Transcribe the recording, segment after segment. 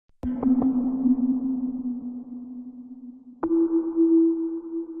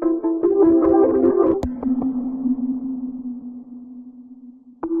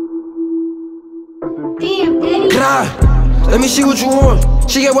Let me see what you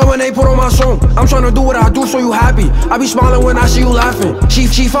want. She get wet when they put on my song. I'm tryna do what I do so you happy. I be smiling when I see you laughing. She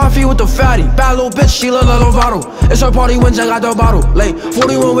 5 feet with the fatty. Bad little bitch, she love Lovato. It's her party when Jack got the bottle. Like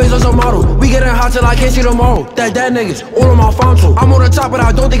 41 ways as a model. We getting hot till I can't see tomorrow. That niggas, all of my fonto. I'm on the top but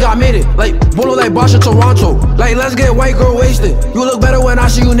I don't think I made it. Like Bolo like Bosch in Toronto. Like let's get white girl wasted. You look better when I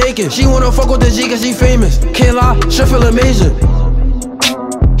see you naked. She wanna fuck with the G cause she famous. Can't lie, shit feel amazing.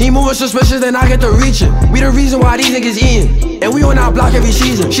 He moving suspicious, then I get to reaching. We the reason why these niggas eating. And we on our block every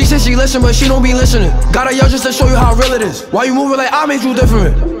season. She said she listen, but she don't be listening. Got her yell just to show you how real it is. Why you moving like I made you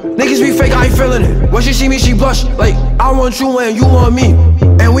different? Niggas be fake, I ain't feeling it. When she see me, she blush. Like, I want you and you want me.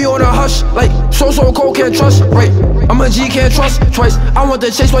 And we on a hush. Like, so cold, can't trust. Right, I'm a G, can't trust twice. I want the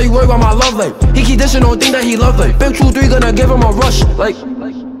chase while you worry about my love life. He keep dishing on things that he love like. Been 2-3, gonna give him a rush. Like,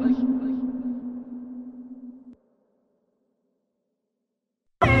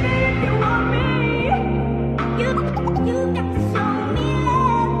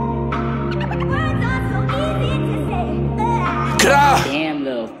 damn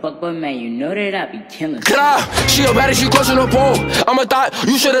little fuckboy man, you know that I be killing. She a baddie, she crushing her pole. I'm a thought,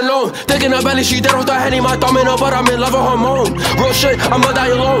 you should've known. Thinking her belly, she dead off the Henny. My thumb in her butt, I'm in love with her moan. Real shit, I'ma die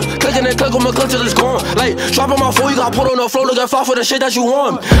alone. Clicking and click on my clip till it's gone. Like, dropping my phone, you got put on the floor to get fought for the shit that you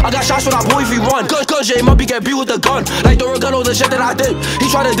want. I got shots for that boy if he run. Cause J Muppy get beat with the gun. Like the gun on the shit that I did. He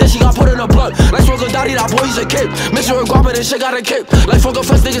tried to dish, he got put in the blood. Like Smoker Daddy, that boy, he's a kid. Mixing and grabbing and shit got a kick. Like fuck a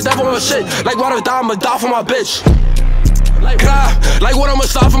flex, niggas never on shit. Like ride or die, I'ma die for my bitch. Like what, I'ma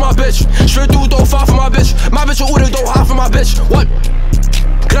stop for my bitch. Straight through, don't fall for my bitch. My bitch will order, don't hide for my bitch. What?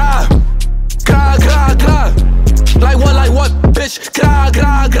 Like what, bitch?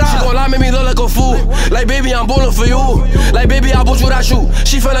 She gon' lie, make me look like a fool. Like baby, I'm bowling for you. Like baby, I bought you that shoe.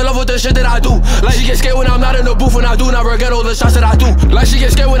 She fell in love with the shit that I do. Like she get scared when I'm not in the booth. When I do not regret all the shots that I do. Like she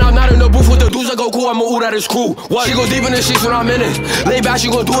get scared when I'm not in the booth with the dudes that go cool. I'ma ooh, that is cool. What? She go deep in the sheets when I'm in it. Lay back, she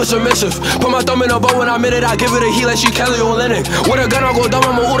gon' do it submissive. Put my thumb in her butt when I'm in it. I give it a heat like she Kelly on Lennox. With a gun, I go dumb,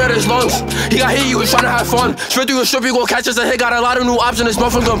 I'ma ooh, that is lungs. He got hit, you was tryna have fun. Straight through your strip, you gon' catch us a hit. Got a lot of new options, this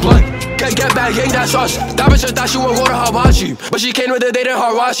motherfucking blunt. Get back, gang, that's us. That bitch thought she won't go to Hibachi, but she came with the dating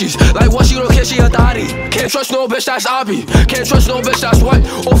Harashis. Like what, she don't care, she a thotty. Can't trust no bitch, that's Abby. Can't trust no bitch, that's what.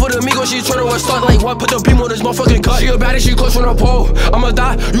 Over the Migo, she turn to a slut. Like what, put the beam on this motherfucking cut. She a baddie, she close on her pole. I'ma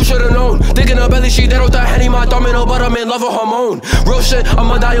die, you should've known. Thinking her belly, she dead with the Henny. My thumb in her butt, I'm in love with her moan. Real shit,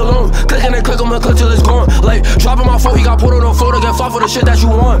 I'ma die alone. Clicking and click on my clip till it's gone. Like dropping my phone, he got put on the floor to get fought for the shit that you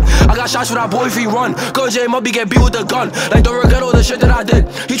want. I got shots for that boy if he run. Go J Muppy get beat with the gun. Like don't regret all the shit that I did.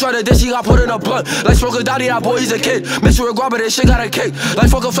 He tried to dish, he got put in a blunt. Like Smoker Daddy, that boy, he's a kid. Mixed with grab, but this shit got a kick. Like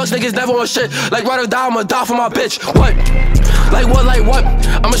fuck a flex, niggas never on shit. Like ride or die, I'ma die for my bitch. What? Like what?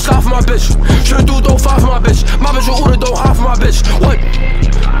 I'ma stop for my bitch. Should do, don't fall for my bitch. My bitch will order, don't hide for my bitch. What?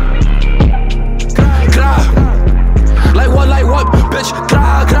 Like what, bitch?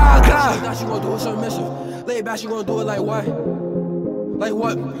 Now she gon' do it submissive. Lay back, she gon' do it like what? Like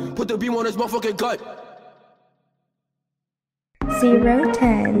what? Put the beam on this motherfucking gut.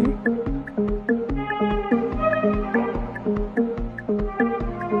 010.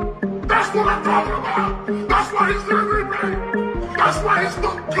 That's what I'm talking about. That's why he's angry, man. That's why he's the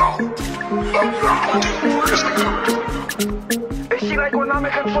GOAT. The GOAT. Is she like when I'm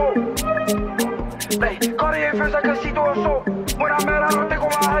in control? Like, Cartier first, I can see through her soul. When I'm mad, I don't think on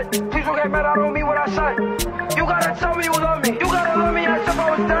my head. Please don't get mad, I don't mean what I say. You gotta tell me you love me. You gotta love me as if I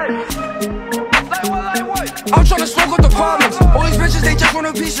was dead. Like what? I'm tryna smoke with the problems. All these bitches, they just want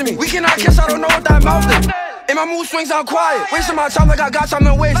a piece of me. We cannot kiss, I don't know what that mouth is. And my mood swings, I'm quiet. Wasting my time like I got time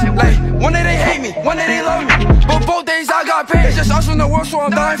to waste. Like, one day they hate me, one day they love me. But both days I got paid. It's just us in the world, so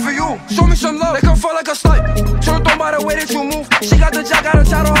I'm dying for you. Show me some love, make her fall like a slut. Turn on by the way that you move. She got the jack, got a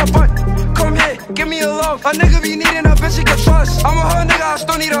tat on her butt. Come here, give me a love. A nigga be needing a bitch he can trust. I'm a her nigga, I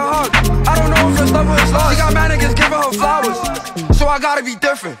still need a hug. I don't know if it's love or it's love. She got mad niggas giving her flowers, so I gotta be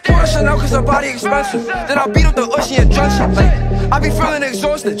different. Pour Chanel cause her body expensive. Then I beat up the Ushy and drench it. Like, I be feeling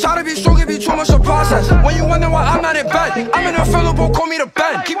exhausted. Try to be strong, it be too much to process. When you wonder why I'm not in bed, I'm in a fillable, call me the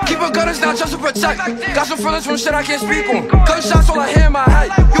bed. Keep a gun, it's not just to protect. Got some feelings from shit I can't speak on. Gunshots all I hear in my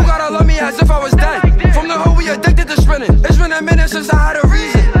head. You gotta love me as if I was dead. From the hood we addicted to spinning. It's been a minute since I had a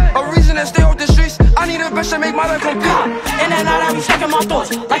reason to stay off the streets. I need a bitch to make my life complete. In and out, I be stuck in my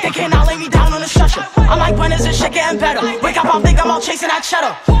thoughts, like they cannot lay me down on the stretcher. I'm like, when is this shit getting better? Wake up, I'm thinking about chasing that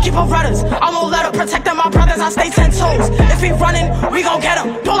cheddar. Keep her rudders, I'm no letter, protecting my brothers, I stay 10 toes. If he running, we gon' get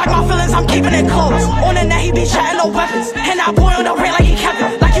him. Don't like my feelings, I'm keeping it close. On the net, he be chatting no weapons. And that boy on the rail like he kept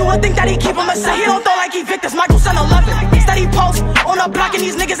it. Like you would think that he keep him a set. He don't throw like he Victor's Michael 11. Steady post on the block and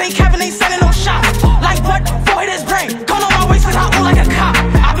these niggas ain't capping, they sending no shots. Like what? For hit his brain. Gun on my waist cause I ooh like a cop.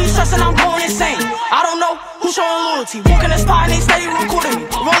 I be stressing, I'm going insane. I don't know who showing loyalty? Walk in the spot and they steady recording me.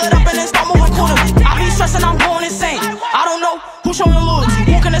 Roll it up and then start moving quarterly. I be stressing, I'm going insane. I don't know who showing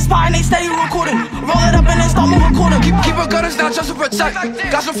loyalty. Walk in the spot and they steady recording me. Roll it up and then start moving quarterly. Keep a gun, it's not just to protect.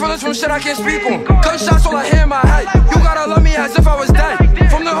 Got some feelings from shit I can't speak on. Gunshots all I hear in my head. You gotta love me as if I was dead.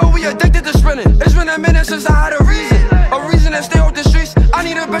 From the hood we addicted to spinning. It's been a minute since I had a reason to stay off the streets. I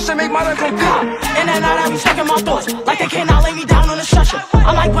need a bitch to make my life complete. In and out, I be stuck in my thoughts, like they cannot lay me down on the stretcher.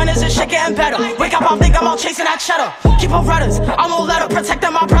 I'm like, when is this shit getting better? Wake up, I'm thinking about chasing that cheddar. Keep up rudders, I'm no letter,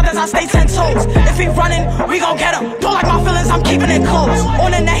 protecting my brothers, I stay 10 toes. If he running, we gon' get him. Don't like my feelings, I'm keeping it close.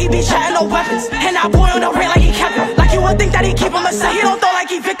 On the net, he be chatting no weapons. And that boy on the ring like he Kevin. Like you would think that he keep him a set. He don't throw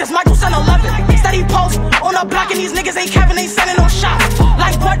like he Victor's, Michael send 11. Steady post on the block and these niggas ain't Kevin, they sending no shots.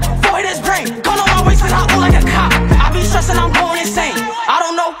 Like what? For hit his brain. Gun on my waist cause I look like a cop. I be stressing, I'm going insane. I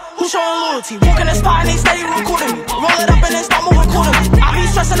don't know who showing loyalty. Walk in the spot and they steady recording me. Roll it up and then start moving quarterly. I be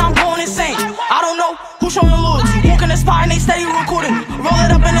stressing, I'm going insane. I don't know who showing loyalty. Walk in the spot and they steady recording me. Roll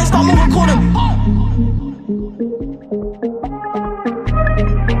it up and then start moving quarterly.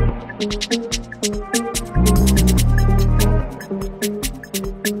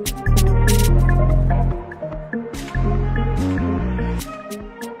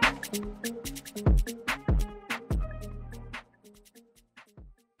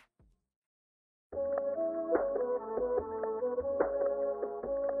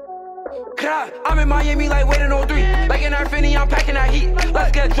 I'm in Miami like waiting on 3. Like in Infinity, I'm packing that heat.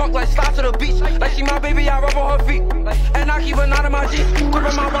 Let's get drunk, like slide to the beach. Like she my baby, I rub on her feet. And I keep a knot in my G.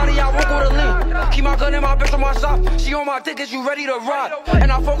 Gripping my body, I won't go to lean. Keep my gun and my bitch on my side. She on my tickets, you ready to ride.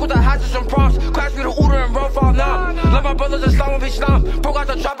 And I fuck with the hatches and proms. Crash me the Uber and run 5'9". Let my brothers and slime on bitch slime. Broke out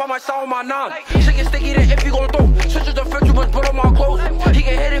the trap on my side with my 9. Shit get sticky then if you gon' throw. Switches the fridge, but put on my clothes. He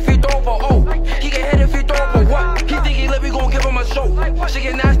get hit if he throw for O. He get hit if he throw for what? He think he lit, we gon' give him a show. Shit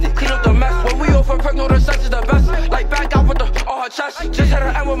get nasty, clean up the mess. When we over pregnant, the sex is the best. Like back out with the all her chest. Just hit her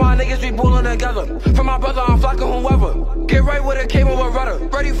end with my niggas, we bullin' together. For my brother, I'm flocking whoever. Get right with it, came over rudder.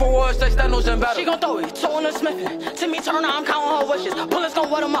 Ready for war, sex that knows and better. She gon' throw it, toe on the smithing. Timmy Turner, I'm counting her wishes. Bullets gon'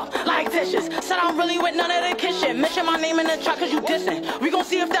 wet them up like dishes. Said I'm really with none of the kid shit. Mention my name in the track cause you dissing. We gon'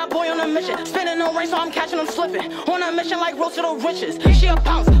 see if that boy on a mission. Spinning no rain, so I'm catching him slipping. On a mission like roast to the riches. She a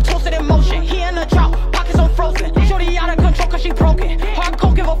bounce, toasted in motion. He in the drought, pockets on frozen. Shorty out of control cause she broken.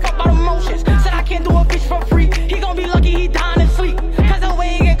 Hardcore, give a fuck about emotions. Said I can't do a bitch for free. He gon' be lucky he dying in sleep. Cause the way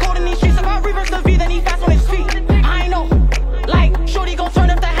he get cold in these streets. If I reverse the V, then he fast on his feet. I ain't know. Like, shorty gon' turn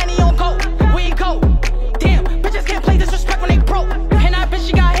up the Henny on go. We go. Damn, bitches can't play disrespect when they broke. And that bitch,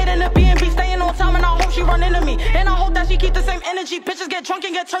 she got hit in the B&B. Staying on time and I hope she run into me. And I hope that she keep the same energy. Bitches get drunk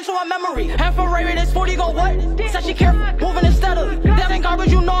and get turned to a memory. And for Ray, this 40 go what? Said she careful, moving it steadily. That ain't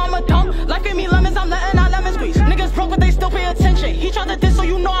garbage, you know I'm a dumb. Life gave me lemons, I'm letting out lemon squeeze. Niggas broke, but they still pay attention. He tried to diss, so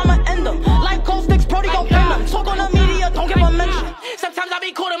you know I'ma end them. Like gold sticks, Brody gon' pin them. Talk on the media, don't give a mention. Sometimes I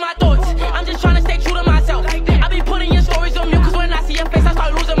be cool to my thoughts. I'm just trying to stay true to myself. I be putting your stories on mute, cause when I see your face, I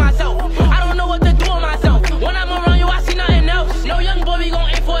start losing myself. I don't know what to do with myself. When I'm around you, I see nothing else. No young boy, we gon'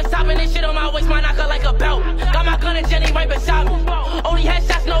 aim for a stop, and this shit on my waist, my knocker like a belt. Got my gun and Jenny right beside me. Only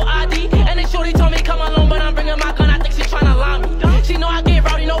headshots, no ID. And then shorty told me come along, but I'm bringing my gun. I think she tryna lie me. She know I get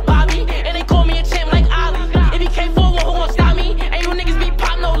rowdy, no Bobby. And they call me a champ like Ali. If he came forward, who gon' stop me? And you niggas be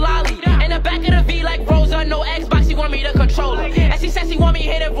pop, no lolly. In the back of the V like Rosa, no Xbox, she want me to control her. And she said she want me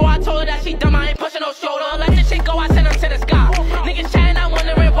hit it, boy. I told her that she dumb, I ain't pushing no shoulder. Let this shit go, I send him to the sky. Niggas chatting, I'm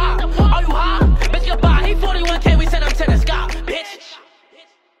wondering why. Are you high? Bitch, goodbye. He 41K, we send him to the sky, bitch.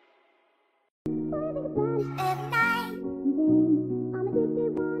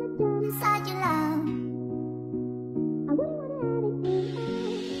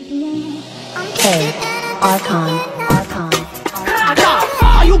 Archon.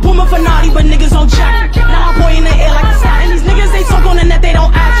 Are you booming for naughty, but niggas don't check? Now my boy in the air like a stat. And these niggas, they talk on the net, they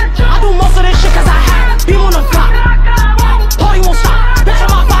don't act. I do most of this shit cause I have. Beam on the block. Party won't stop. Bitch on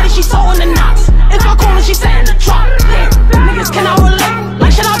my body, she so in the knots. If I call her, she setting the drop. Yeah. Niggas cannot relate.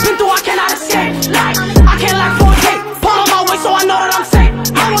 Like shit I've been through, I cannot escape. Like, I can't lack for a date. Pull on my waist so I know that I'm safe.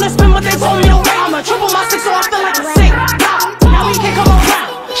 I wanna spin what they told me to wait. I'ma triple my six so I feel like a saint. Now we can't come around.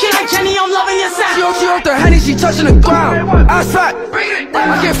 She like Jenny, I'm loving your sound. She off the Henny, she touching the ground. Ass fat.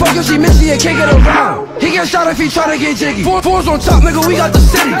 I can't fuck if she missy and can't get around. He get shot if he try to get jiggy. Fours on top, nigga, we got the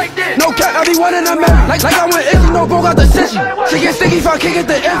city. No cap, I be one in a million. Like I went Izzy, no bro got the city. She get sticky if I can't get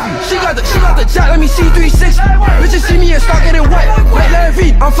the envy. She got the jack, let me see 360. Bitches see me and start getting wet. Let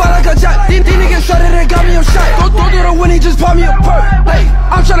V, I'm fly like a jet. These niggas shredded and got me a shot. Don't do the winnie, just pop me a perk. Hey,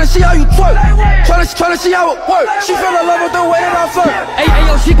 I'm tryna see how you twerk. Tryna see how it work. She fell in love with the way that I flirt. Hey,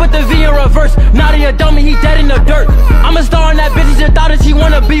 yo, she put the V in reverse. Nadia dummy, he dead in the dirt. I'm a star on that bitch, just thought that she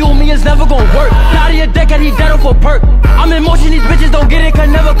wanna be with me, it's never gon' work. Out of your dick, he dead off a perk. I'm in motion, these bitches don't get it,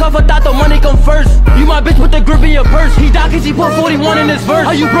 can never cover, thought the money come first. You my bitch with the grip in your purse. He died cause he put 41 in his verse.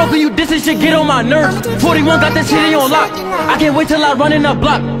 Are you broke and you dissing shit, get on my nerves. 41 got that shit in your lock. I can't wait till I run in the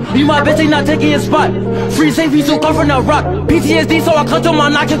block. You my bitch, ain't not taking your spot. Free safe, he so come from the rock. PTSD, so I clutch on my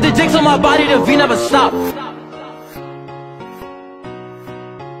knock. Kept the jinx on my body, the V never stop.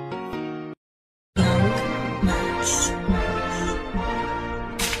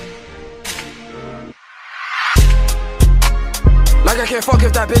 Like I can't fuck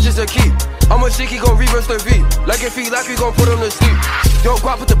if that bitch is a key. I'm a chick, he gon' reverse the V. Like if he like, we gon' put him to sleep. Yo,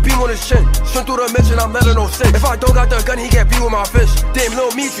 guap with the beam on his chin. Swim through the MITCH and I'm letting no sin. If I don't got the gun, he get beat with my fist. Damn,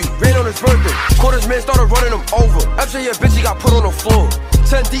 Lil Mitchy, rain on his birthday. Quarters man started running him over. After your bitch, he got put on the floor.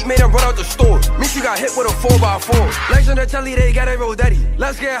 10 deep made him run out the store. Mitchy got hit with a 4x4. Legs on the telly, they got a roll daddy.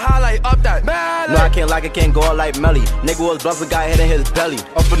 Let's get high like up that man. No, I can't like it, can't go out like Melly. Nigga was bluffing, got hit in his belly.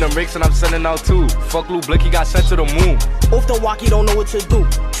 Up in them rigs and I'm sending out too. Fuck Lou Blick, he got sent to the moon. Off the walkie, don't know what to do.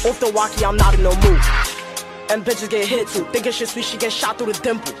 Off the walkie, I'm not in the mood. And bitches get hit too. Thinking shit sweet, she get shot through the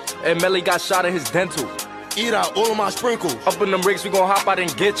dimple. And Melly got shot in his dental. Eat out all of my sprinkles. Up in them rigs, we gon' hop out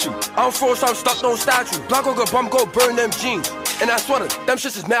and get you. I'm froze, I'm stuck, no statue. Blanco go bum, go burn them jeans. And that sweater, them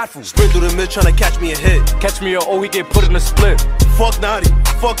shits is mad food. Sprint through the mid tryna catch me a hit. Catch me or he get put in a split. Fuck Naughty,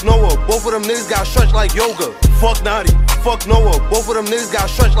 fuck Noah. Both of them niggas got stretched like yoga. Fuck Naughty, fuck Noah. Both of them niggas got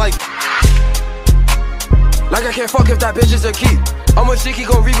stretched like. Like I can't fuck if that bitch is a key. I'm a chick, he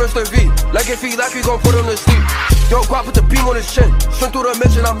gon' reverse the V. Like if he like, we gon' put him to sleep. Yo, guap with the beam on his chin. Swim through the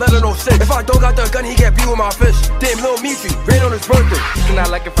MITCH and I'm letting no sin. If I don't got the gun, he get beat with my fist. Damn, Lil Mitchy, rain on his birthday. You not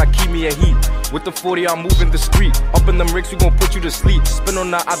like if I keep me a heat. With the 40, I'm moving the street. Up in them rigs, we gon' put you to sleep. Spin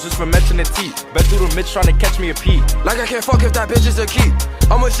on the ops just for mentioning T. Bet through the MITCH tryna catch me a P. Like I can't fuck if that bitch is a key.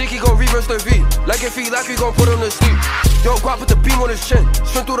 I'm a chick, he gon' reverse the V. Like if he like, we gon' put him to sleep. Yo, guap with the beam on his chin.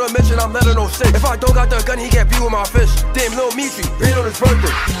 Swim through the MITCH and I'm letting no sin. If I don't got the gun, he get beat with my fist. Damn, Lil Mitchy, rain on his birthday.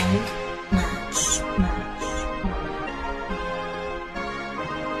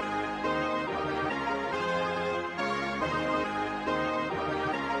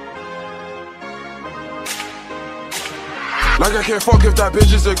 Like I can't fuck if that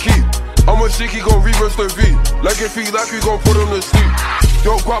bitch is a key. I'm a chick, he gon' reverse the V. Like if he like, we gon' put him to sleep.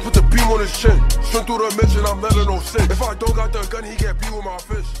 Yo, guap with the beam on his chin. Swim through the MITCH and I'm letting no sin. If I don't got the gun, he get beat with my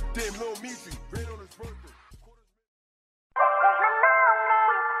fist. Damn, Lil Mitchy, rain on his birthday.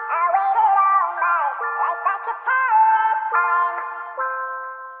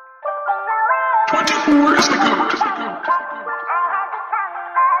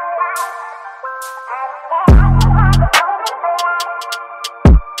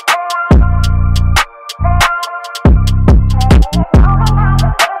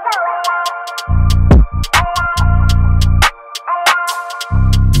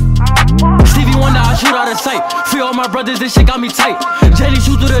 Shoot out of sight. Free all my brothers, this shit got me tight. Jelly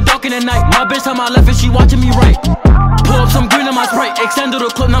shoot through the dark in the night. My bitch on my left and she watching me right. Pull up some green in my Sprite. Extend to the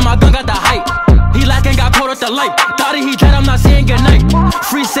clip, now my gun got the height. He lacking, got caught at the light. Thought he dead, I'm not saying goodnight.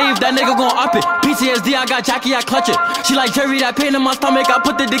 Free save, that nigga gon' up it. PTSD, I got Jackie, I clutch it. She like Jerry, that pain in my stomach. I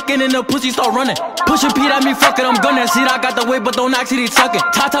put the dick in and the pussy start running. Push a Pete at me, fuck it, I'm gunning. See, I got the weight, but don't actually suck it.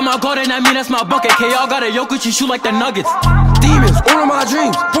 Tata my garden, that mean that's my bucket. K, y'all got a Jokic, you shoot like the Nuggets. Demons, all of my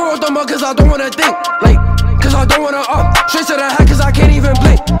dreams. Pour out the mug cause I don't wanna think. Like, cause I don't wanna up. Straight to the head cause I can't even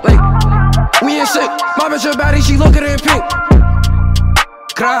blink. Like, we ain't sick. My bitch a baddie, she lookin' in pink.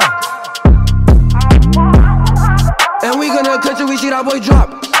 Cry. And we gonna cut till we see that boy drop.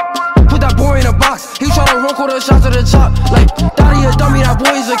 Put that boy in a box. He tryna run quarter shots to the top. Like, daddy a dummy, that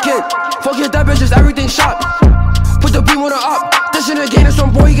boy is a kid. Fuck it, that bitch is everything shot. Put the beam on the up. This in the game and some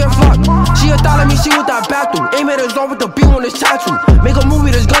boy he get flocked. She a thought, let me see what that back do. Aim at his arm with the beam on his tattoo. Make a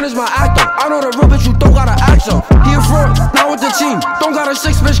movie, this gun is my actor. I know the real bitch, you don't gotta act up. He in front, now with the team. Don't got a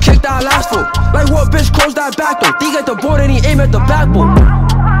 6 bitch kick that last foot. Like what bitch close that back door? He get the board and he aim at the backboard.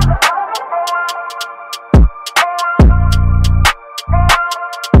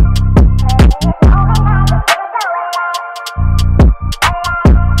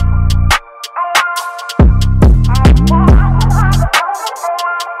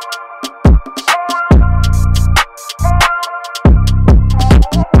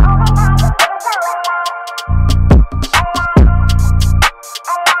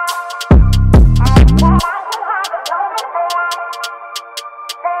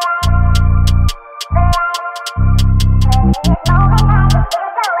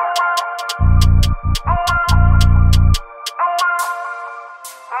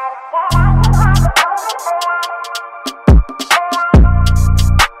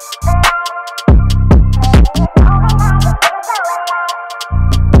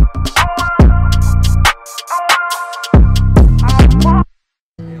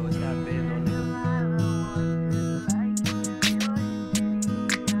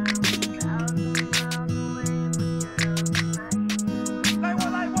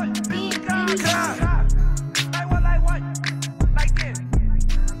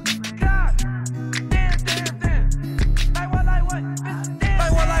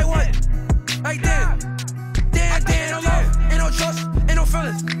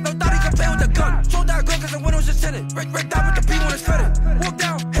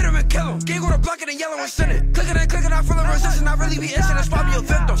 and yellow and send it. Clicking, I feel a resistance. I really be itching, that's probably a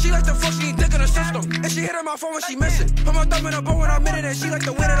victim. She like the fuck, she ain't dick in the system. And she hit on my phone when she miss it. Put my thumb in her bow when I'm in it, and she like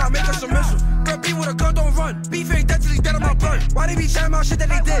the way that I make her submissive. Girl, beef with a gun, don't run. Beef ain't dead till he's dead on my blood. Why they be chatting about shit that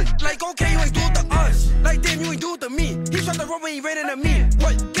they did? Like, okay, you ain't do it to us. Like, damn, you ain't do it to me. He shot the road when he ran into me.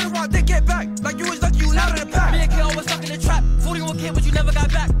 What? Get around, then get back. Like, you was lucky, you not in the pack. Me and K always stuck in the trap. 41 kid, but you never got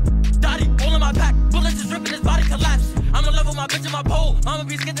back. Daddy, all in my pack. Bullets just ripping, his body collapse. I'm in love with my bitch and my pole. I'ma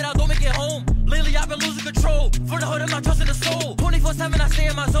be scared that I don't make it home. Lately, I've been losing control. For the hood, I'm not trusting the soul. 24/7, I stay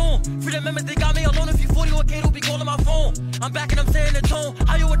in my zone. Free the members, they got me alone. If you 41 kid, who be calling my phone? I'm back and I'm saying the tone.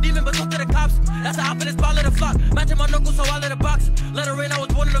 How you a demon, but talk to the cops. That's how I put this ball in the flock. Matching my knuckles, so I let it box. Let her in, I was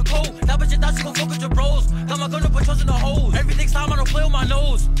born in the cold. That bitch thought she gon' fuck with your bros. Got my gun to put trust in the holes. Everything slime, I don't play with my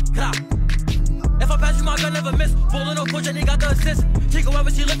nose. If I pass you, my gun never miss. Bowling no coach, and they got the assist. She go ever,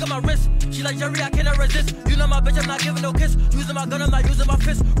 she look at my wrist. She like, Jerry, I cannot resist. You know my bitch, I'm not giving no kiss. Using my gun, I'm not using my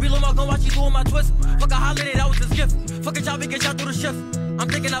fist. Reload my gun while she doing my twist. Fuck a holiday, that was his gift. Fuck a job, we get shot through the shift. I'm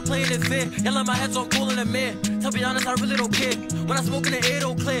thinking I'm playing it fair. Yelling my head so I'm cool in the mirror. To be honest, I really don't care. When I smoke in the air,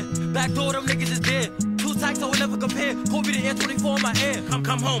 don't clear. Back door, them niggas is dead. Two tacks, so we never compare. Kobe the air 24 in my ear.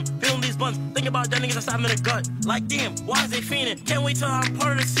 Come home, feeling these buns. Think about that niggas inside me in the gut. Like damn, why is they fiending? Can't wait till I'm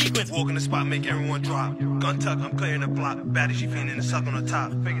part of the sequence. Walk in the spot, make everyone drop. Gun tuck, I'm clearing the block. Baddie, she fiending and suck on the top.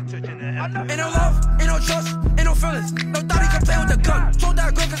 Finger touching the end. Ain't no love, ain't no trust, ain't no feelings. No thought he could play with the gun. Told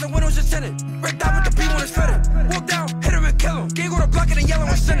that girl cause the windows just tinted. Ripped out with the beat when it's fitted. Walk down, hit him and kill him. Gang with a block and yellow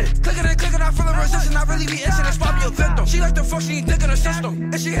and send it. Clicking, I feel a resistance. I really be itching, that's probably a victim. She like the fuck, she ain't dick in the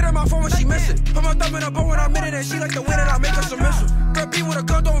system. And she hit on my phone when she miss it. Put my thumb in her bow when I'm in it, and she like the way that I make her submissive. Girl, beef with a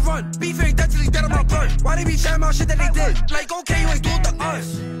gun, don't run. Beef ain't dead till he's dead on my blood. Why they be chatting about shit that they did? Like, okay, you ain't do it to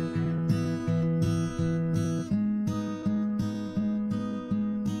us.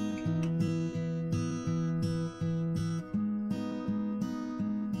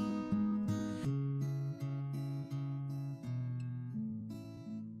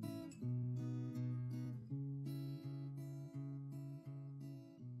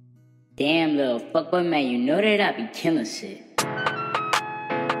 Damn, little fuckboy man, you know that I be killing shit.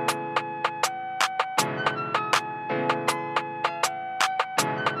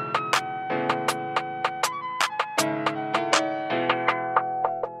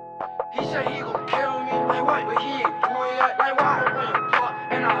 He said he gon' kill me, like what? But he ain't do it yet, like why? I went and plot,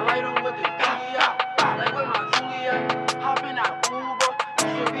 and I light him with the DELILAH. Like with my Juliet, hop in that Uber. You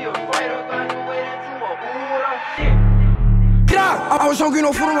should be a fighter, graduated to a Uber. I was hungry,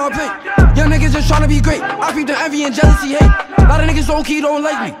 no food on my plate. Young niggas just tryna be great. I peep the envy and jealousy, hate. A lot of niggas low-key don't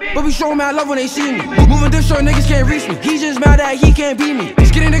like me, but we show mad love when they see me. Moving this short, niggas can't reach me. He just mad that he can't beat me.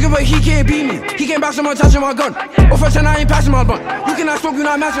 Skinny nigga, but he can't beat me. He can't back someone touching my gun. Or for 10, I ain't passing my blunt. You cannot smoke, you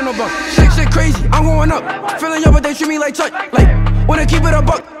not matching no blunt. Shit crazy, I'm going up. Feeling young, but they treat me like Chuck. Like, wanna keep it a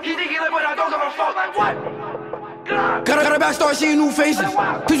buck. He think he live, but I don't give a fuck. Like what? Gotta back, start seeing new faces.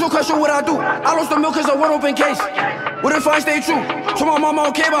 Please don't question what I do. I lost the milk cause of one open case. What if I stay true? So my mama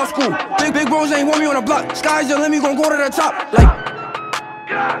don't care about school. Big bros ain't want me on the block. Sky's the limit, gon' go to the top. Like,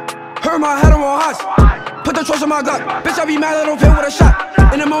 hurt my head on my hearts. Put the trust in my gut. Bitch, I be mad I don't pay with a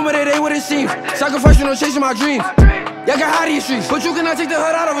shot. In the moment it ain't what it seems. Sacrifice, you know, chasing my dreams. Y'all got high these streets, but you cannot take the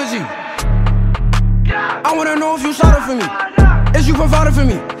hood out of a G. I wanna know if you shot for me. Is you provided for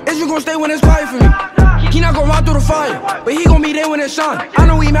me? Is you gon' stay when it's quiet for me? He not gon' ride through the fire, but he gon' be there when it shine. I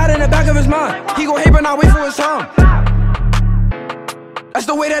know he mad in the back of his mind. He gon' hate but not wait for his time. That's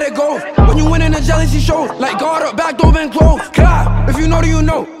the way that it goes. When you win in the jealousy shows, like guard up, back door been closed. If you know, then you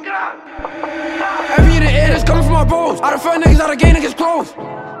know. Every in the air that's coming from my bros. Out of fun niggas, out of gay niggas close.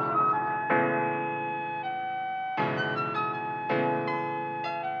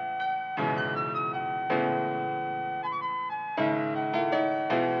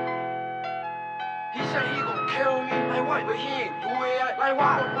 He said he gon' kill me, like what? But he ain't do it yet, like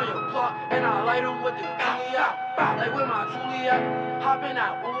why? I went and plot, and I light him with the DELILAH. Like with my Juliet, hop in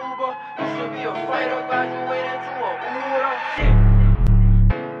that Uber. You should be a fighter, graduated to a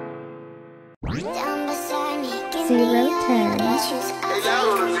Zero turn.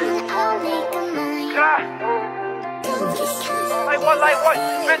 Like what?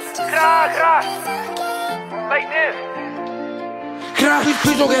 Bitch, like this.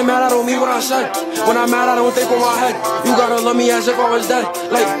 Please don't get mad, I don't mean what I said. When I'm mad, I don't think on my head. You gotta love me as if I was dead.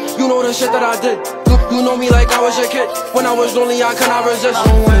 Like, you know the shit that I did. You know me like I was your kid. When I was lonely, I could not resist. I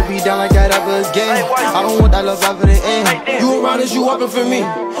don't wanna be down like that ever again. I don't want that love ever to end. You around this, you upping for me.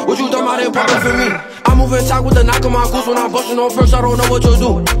 What you done, I didn't poppin' for me. I move and talk with the knock on my goose. When I'm bustin' on first, I don't know what to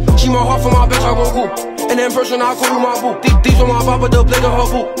do. She more hard for my bitch, I gon' cool. And in person, I call you my boo. These on my papa, the blade of her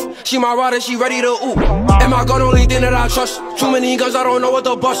boot. She my rider, she ready to ooh. And my gun only thing that I trust. Too many guns, I don't know what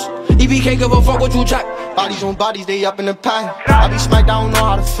to bust. EB can't give a fuck what you jack. Bodies on bodies, they up in the pack. I be smacked, I don't know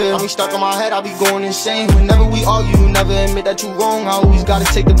how to feel. I be stuck on my head, I be going insane. Whenever we argue, you never admit that you wrong. I always gotta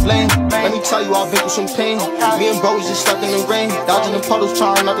take the blame. Let me tell you, I've been through some pain. Me and bro was just stuck in the rain, dodging the puddles,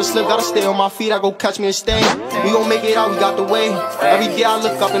 trying not to slip. Gotta stay on my feet, I go catch me a stain. We gon' make it out, we got the way. Every day I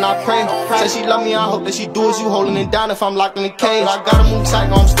look up and I pray. Said she love me, I hope that she do as you, holding it down if I'm locked in the cage. I gotta move tight,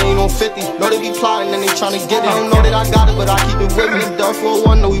 know I'm staying on 50. Know they be plotting and they tryna get it. Don't know that I got it, but I keep it with me. Done for a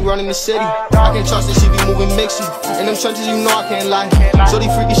one, know we running the city. I can't trust that she be moving mixy. In them trenches, you know I can't lie. So they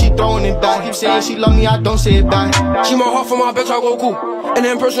freaky, she throwing it back. Keep saying she love me, I don't say it back. She my heart for my bitch, I go cool. And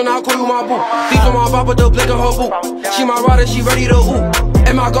in person, I call you my boo. These on my bop with the blick of her boot. She my rider, she ready to ooh.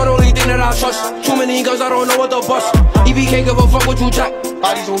 And my gun only thing that I trust. Too many guns, I don't know what to bust. EB can't give a fuck what you jack.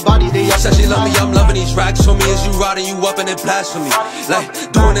 Bodies on bodies, they up. Said she love me, I'm loving these racks for me. As you riding you up and it blasphemy.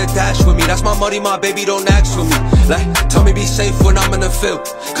 Like, doing a dash with me. That's my money, my baby, don't ask for me. Like, tell me be safe when I'm in the field.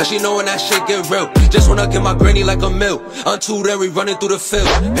 Cause she know when that shit get real. Just wanna get my granny like a meal. Until then we running through the field.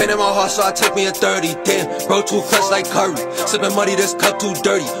 Pain in my heart, so I take me a 30. Damn, bro, too clutch like Curry. Sipping money, this cup too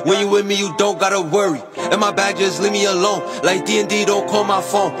dirty. When you with me, you don't gotta worry. In my bag, just leave me alone. Like D&D, don't call my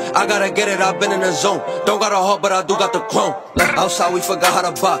phone. I gotta get it, I've been in the zone. Don't got a heart, but I do got the chrome. Like outside, we forgot how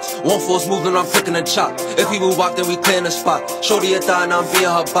to box. One force movement, I'm picking a chop. If we move off, then we clearing the spot. Shorty a thigh, and I'm being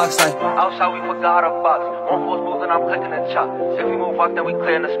her box. Like outside, we forgot how to box. One force movement, I'm clicking a chop. If we move off, then we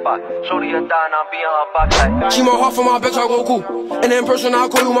clearing the spot. Shorty a thigh, and I'm being her box. Like she my heart for my bitch, I go cool. And in person, I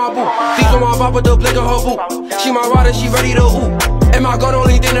call you my boo. These on my bop with the blick of her boot. She my rider, she ready to ooh. And my gun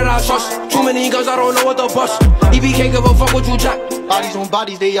only thing that I trust. Too many guns, I don't know what to bust. EB can't give a fuck what you jack. Bodies on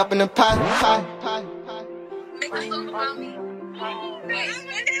bodies, they up in the pack.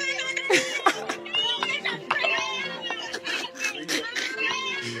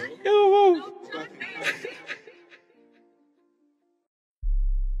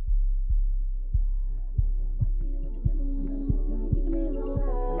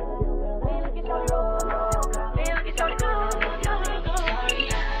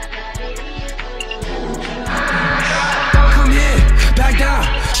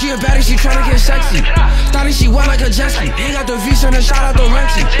 She a baddie, she tryna get sexy. Thought she wet like a jet ski. Ain't got the V, send a shot out the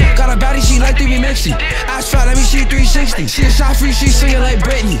Richh. Got a baddie, she like to be mixy. Ass fat, let me see 360. She a shot free, she singing like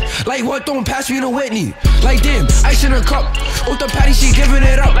Britney. Like what, don't pass me to Whitney. Like damn, ice in her cup. With the patty, she giving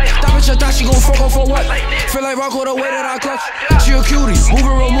it up. That bitch, I thought she gon' fuck her for what? Feel like Rocco the way that I clutch. She a cutie, moving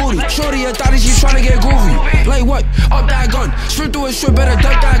real moody. Shorty a thotty, she tryna get groovy. Like what? Up that gun. Sprint through a strip, better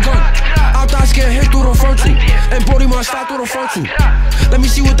duck that gun. I thought get hit through the front too. And Brody must stop through the front too. Let me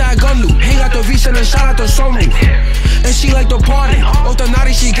see what that gun do. Ain't got the V, send a shot out the sunroof. And she like to party. Off the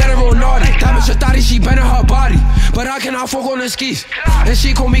naughty, she get it real naughty. That bitch a thotty, she bending her body. But I cannot fuck on the skis. And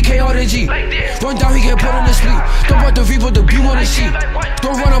she call me KO the G. Run down, he get put on the sleep. Don't put the V, but the B on the sheet.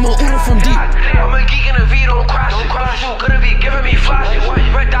 Don't run, I'm a Uno from deep. I'm a geek in the V, don't crash. You could've be giving me flash.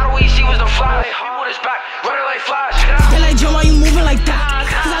 Red dot, what you see was the flash. He put his back, running like flash. Feel like Jim, why you moving like that?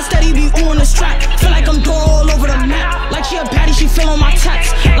 Cause I steady be on the strap. Feel like I'm doing all over the map. Like she a baddie, she feel on my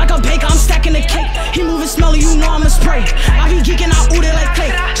text. Like a baker, I'm stacking the cake. He moving smelly, you know I'm a spray. I be geeking out, ooh, they like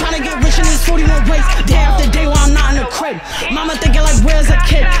clay. Tryna get rich in this 41 ways. Day after day while I'm not in the crib. Mama thinking like, where's a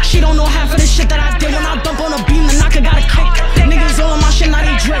kid? She don't know half of the shit that I did. When I dump on a beam, the knocker got a kick. Niggas all on my shit, now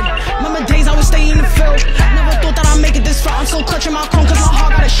they dread. Remember days I was staying in the field. Never thought that I'd make it this far. I'm so clutching my chrome cause my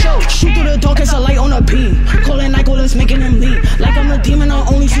heart got a show. Shoot through the door, cause a light on a beam. Calling Nicholas, making him lean. Like I'm a demon, I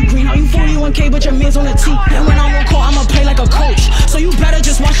only see green. How you 41K but your man's on the tee? And when I'm on court, I'ma play like a coach. So you better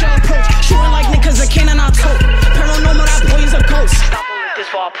just watch your approach. Shooting like Nick cause a cannon I tote. Paranormal, that boy is a ghost. Stop with this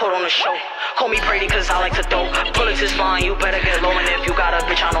before I put on the show. Call me Brady cause I like to throw. Bullets is fine, you better get low. And if you got a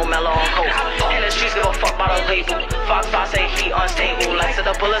bitch, I know Mellow on coke. And the streets give a fuck about a label. Fox 5 say he unstable. Like so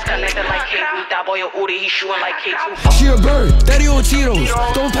the bullets connected like cable. That boy a Udi, he shooting like K2. She a bird, daddy on Tito's.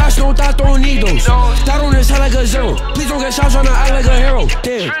 Don't pass, don't thought, don't need those. That on his head like a zero. Please don't get shots, tryna act like a hero.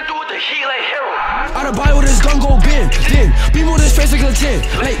 Damn. Out of bio, this gun go bend. Then, people this face like a 10.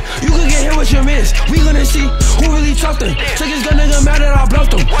 Like, you could get hit with your mans. We gonna see who really tough them. Take his gun, nigga mad that I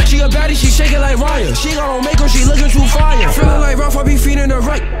bluffed him. She a baddie, she shaking like Ryan. She got on makeup, she looking too fire. Feeling like Ralph, I be feeding her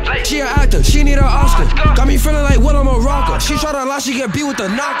right. She an actor, she need an Oscar. Got me feeling like Will, I'm a rocker. She try to lie, she get beat with the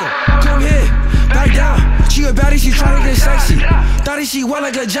knocker. Come here, back down. She a baddie, she tryna get sexy. Thotty, she wet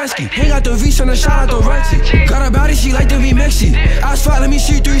like a jet ski. Ain't got the V, send a shot out the Richh. Got a baddie, she like to be mixy. Ass fat, let me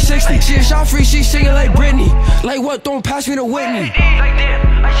see 360. She a shot free, she singing like Britney. Like what, don't pass me to Whitney. Like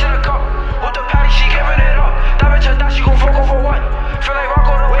damn, I should've come. With the patty, she giving it up. That bitch I thought she gon' fuck off for what? Feel like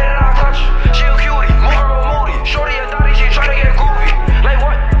Rocco the way that I clutch. She a cutie, moving real moody. Shorty a thotty, she tryna get groovy. Like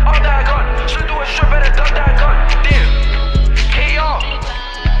what? Up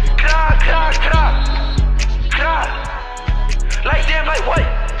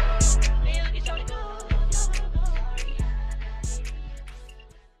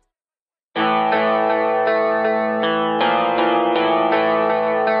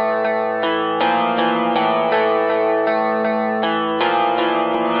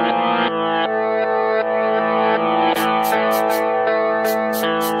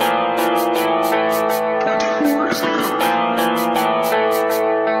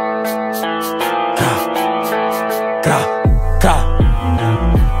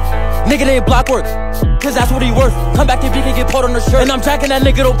Nigga ain't block work, cause that's what he worth. Come back to BK, get put on the shirt. And I'm jacking that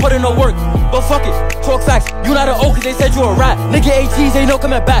nigga, don't put in no work. But fuck it, talk facts. You not an O cause they said you a rat. Nigga ATs ain't no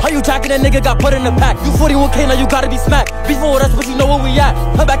coming back. How you jacking that nigga got put in the pack? You 41K, now you gotta be smacked. Beef with us, but you know where we at.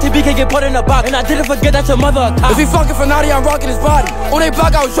 Come back to BK, get put in the box. And I didn't forget that your mother a cop. If he fucking for naughty, I'm rocking his body. On they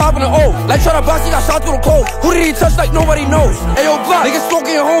block, I was dropping an O. Like try to box, he got shot through the clothes. Who did he touch like nobody knows? Ayo, block, niggas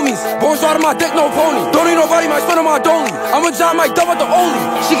smoking your homies. Bones out of my dick, no pony. Don't need nobody, might spend on my dolly. I'm a job, might double the only.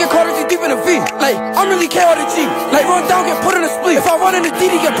 She get caught if deep in the V. Like, I'm really KO the G. Like, run down, get put in a split. If I run in the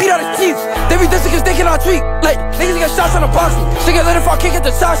DD, get beat out his teeth. They be dissing cause they cannot tweak. Like, niggas get shots on the box. She get lit if I kick it to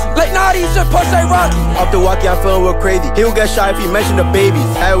Sashi. Like, nah, these shit punch like Rocky. Off the walkie, I'm feeling real crazy. He will get shot if he mention the babies.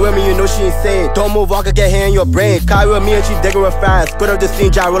 Hey, with me, you know she insane. Don't move, I could get hair in your brain. Kai with me and she digging with fans. Put up the scene,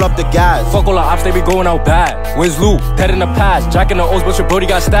 Jai, roll up the gas. Fuck all the ops, they be going out bad. Where's Lou? Dead in the past. Jacking the O's, but your brody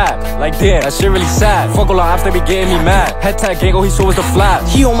got stabbed. Like, damn, that shit really sad. Fuck all the ops, they be getting me mad. Head tag gang, all he saw was the flash.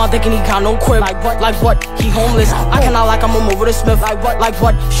 He on my dick and he got no quip. Like what? Like what? He homeless. I cannot like I'm a move with a Smith. Like what? Like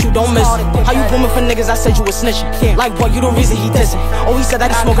what? Shoot, don't miss. How you booming for niggas? I said you was snitching. Like what? You the reason he dissing. Oh, he said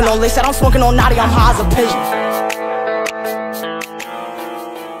that he smoking on. They said I'm smoking on naughty. I'm high as a pigeon.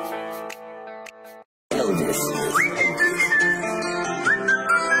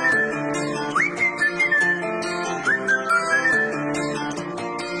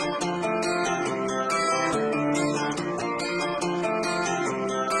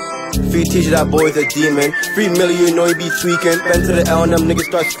 Free teacher, that boy's a demon. 3 million, you know he be tweaking. Spin to the L and them niggas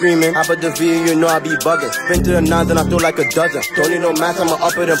start screaming. I put the V, you know I be bugging. Spin to the 9s and I throw like a dozen. Don't need no mask, I'ma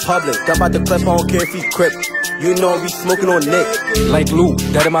up it in public. Jump out the clip, I don't care if he crip. You know we smoking on Nick. Like Lou,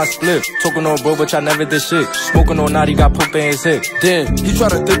 that in my split. Talking on bro, but I never did shit. Smoking on naughty, got poop in his head. Damn, he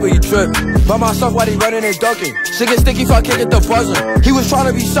try to think but he trip. By myself while he running and ducking. Shit get sticky if I can't get the buzzer. He was trying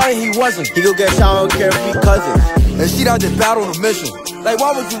to be shy and he wasn't. He gon' get shot, I don't care if we cousins. And she out there battle the mission. Like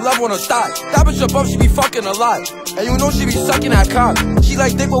why would you love on a thigh? That bitch above, she be fucking a lot. And you know she be sucking that cock. She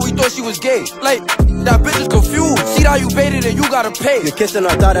like dick but we thought she was gay. Like, that bitch is confused. See how you baited and you gotta pay. You're kissing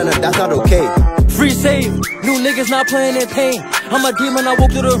her thought and that's not okay. Free save, new niggas not playing in pain. I'm a demon, I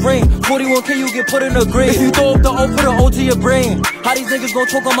walk through the rain. 41K, you get put in the grave. If you throw up the O, put an O to your brain. How these niggas gon'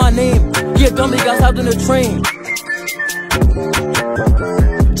 choke on my name? Yeah, dummy got stopped in the train.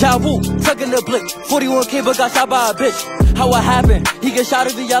 Wu, tucking the blick. 41K, but got shot by a bitch. How it happened? He get shot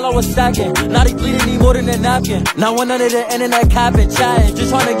at the yellow was stacking. Now he bleeding, need more than a napkin. Now when none of the internet capping, chatting, just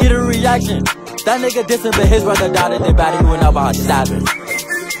trying to get a reaction. That nigga dissing, but his brother died at the baddie went out by stabbing.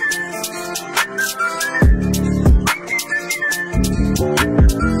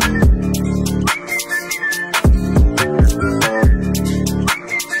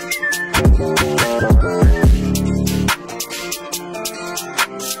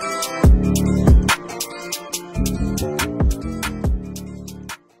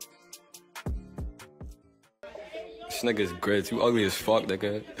 This nigga's grits, you ugly as fuck,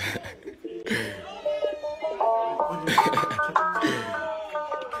 nigga.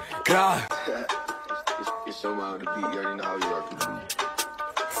 God. It's so mild to beat, you already know how you are.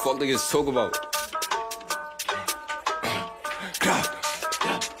 Fuck niggas talk about. God.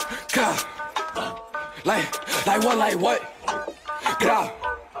 Like what? God.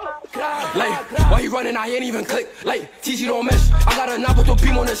 Like, why he running? I ain't even click. Like, TG don't miss. I got a knock with the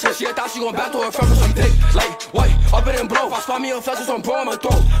beam on this shit. She thought she gon' back to her friend for some dick. Like, what? Up it and blow. If I spot me a flex with some bro, I'ma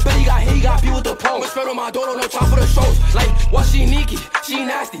throw. But he got hit, he got beat with the pole. Spread on my door, no time for the shows. Like, what? She sneaky, she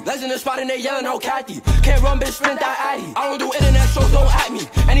nasty. Legs in the spot and they yelling out catty. Can't run, bitch, sprint that addy. I don't do internet shows, don't at me.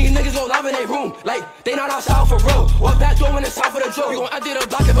 And these niggas go live in their room. Like, they not outside for real. What back door when it's time for the joke? You gon' empty the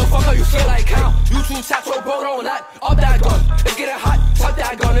block if a fuck how you feel like how? YouTube chat, so bro, don't let up that gun. It's getting hot, tuck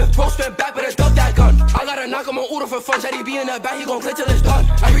that gun. If bro spin back, but it's duck that gun. I gotta knock him on order for fun. Said he be in the back, he gon' click till it's done.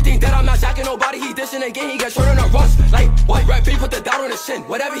 Everything that I'm not jacking nobody, he dissing again, he gets hurt in a rust. Like, what? Rap B, put the doubt on his chin.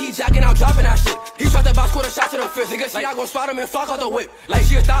 Whatever he jacking, I'm dropping that shit. He shot the box, caught a shot to the fist. Nigga, see, I gon' spot him and fuck out the whip. Like,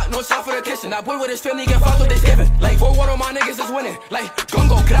 she a thought, no shot for the kitchen. That boy with his family get fucked with this giving. Like, 4-1 on my niggas is winning. Like, gun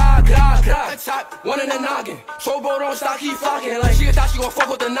go gra, gra, gra. Top, one in the noggin. So bro don't stop, keep flocking. Like, she thought she gon' fuck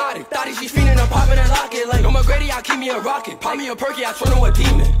with the naughty. Thoughty, she fiending and popping and locking. Like, no McGrady, I keep me a rocket. Pop me a perky, I turn to a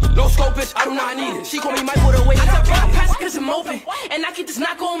demon. No scope, bitch, I do not need it. She call me Mike with a way. I pass cause I'm open. And I get this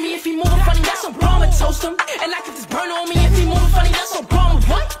knock on me if he moving funny, that's some bro, I'ma toast him. And I get this burn on me if he moving funny, that's some bro, I'ma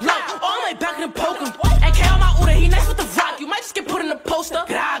what? Like, all my back in the poke him. And K on my Uda, he nice with the rock. You might just get put in the poster.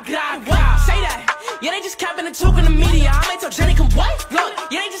 Gra, gra, what? Say that. Yeah, they just capping and talking the media. I might tell Jenny come what? Look,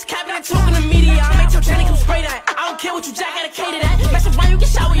 yeah, they just capping and talking the media. I might tell Jenny come spray that. I don't care what you jack dedicated at. Mess around, you get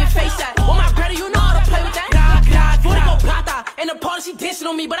shot with your face at. Oh my brother, you know how to play with that. Gra, gra, booty go plata. In the party, she dancing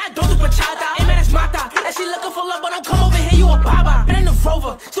on me, but I don't do bachata. Hey man, that's mata. And she looking for love, but don't come over here, you a baba. Been in the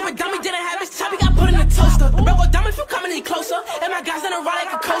Rover, stupid dummy.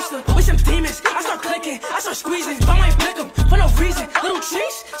 poster with some demons. I start clicking, I start squeezing. I might blick them for no reason. Little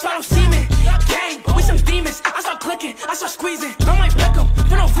trees, swallow semen. Gang with some demons. I start clicking, I start squeezing. I might blick them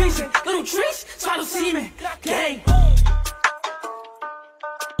for no reason. Little trees, swallow semen. Gang.